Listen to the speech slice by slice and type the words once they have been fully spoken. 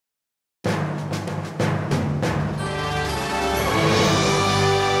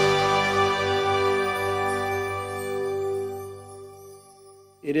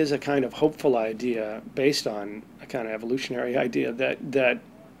it is a kind of hopeful idea based on a kind of evolutionary idea that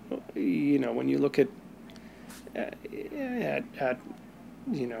you know, when you look at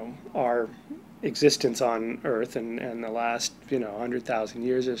you know, our existence on Earth and the last, you know, 100,000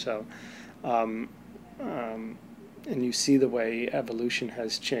 years or so, um, and you see the way evolution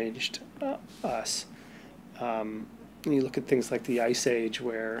has changed us. And you look at things like the Ice Age,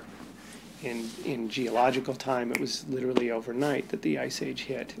 where in geological time it was literally overnight that the Ice Age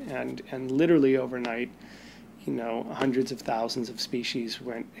hit, and literally overnight, you know, hundreds of thousands of species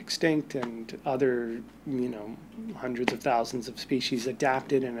went extinct, and other, you know, hundreds of thousands of species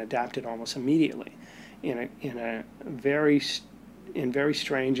adapted, and adapted almost immediately in very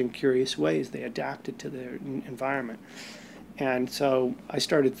strange and curious ways. They adapted to their environment. And so I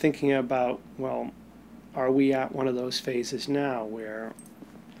started thinking about, well, are we at one of those phases now where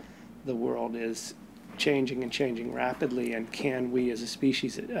the world is changing and changing rapidly, and can we as a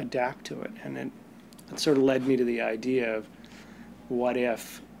species adapt to it? And it sort of led me to the idea of, what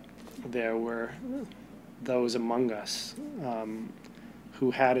if there were those among us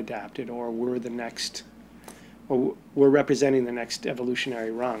who had adapted, or were the next, or were representing the next evolutionary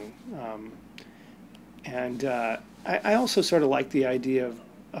rung. I also sort of like the idea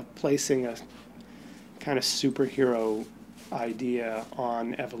of placing a kind of superhero idea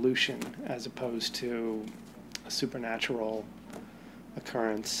on evolution as opposed to a supernatural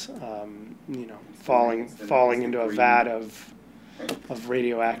occurrence, you know, falling into a vat of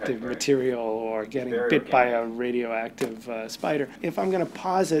radioactive material, or getting bit by a radioactive spider. If I'm going to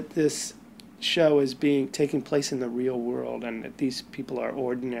posit this show as taking place in the real world, and that these people are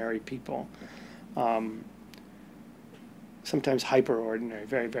ordinary people, sometimes hyper-ordinary,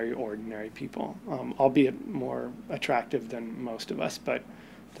 very, very ordinary people, albeit more attractive than most of us, but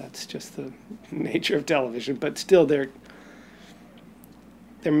that's just the nature of television. But still, they're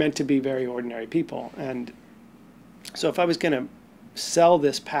meant to be very ordinary people. And so if I was going to sell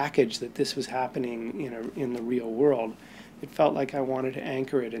this package that this was happening in the real world, it felt like I wanted to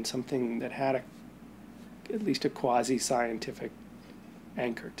anchor it in something that had at least a quasi-scientific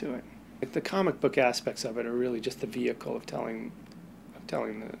anchor to it. Like, the comic book aspects of it are really just the vehicle of telling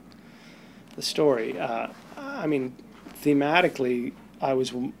the story. I mean, thematically, I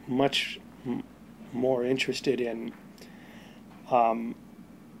was much more interested in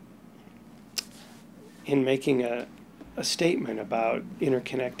making a statement about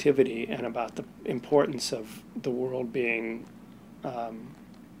interconnectivity, and about the importance of the world being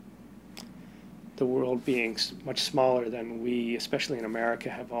much smaller than we, especially in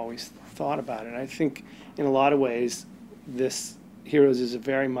America, have always thought about it. I think in a lot of ways, this Heroes is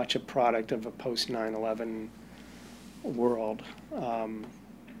very much a product of a post 9/11 world,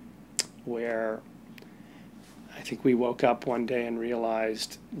 where I think we woke up one day and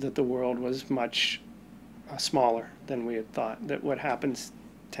realized that the world was much smaller than we had thought, that what happens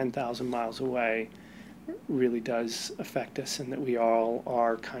 10,000 miles away really does affect us, and that we all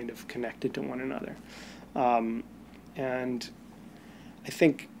are kind of connected to one another. And I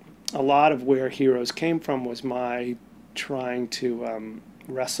think a lot of where Heroes came from was my trying to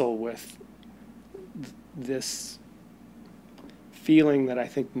wrestle with this feeling that I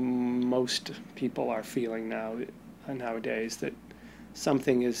think most people are feeling nowadays, that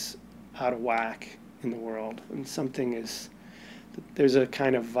something is out of whack in the world, and there's a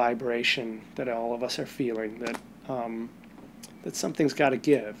kind of vibration that all of us are feeling, that something's got to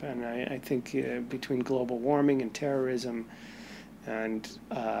give. And I think between global warming and terrorism and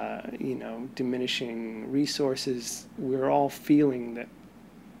you know, diminishing resources, we're all feeling that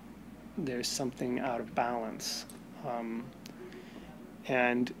there's something out of balance.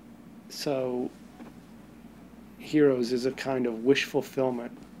 And so Heroes is a kind of wish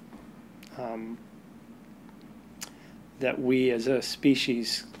fulfillment that we as a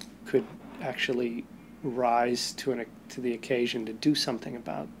species could actually rise to the occasion to do something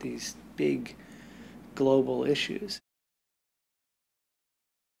about these big global issues.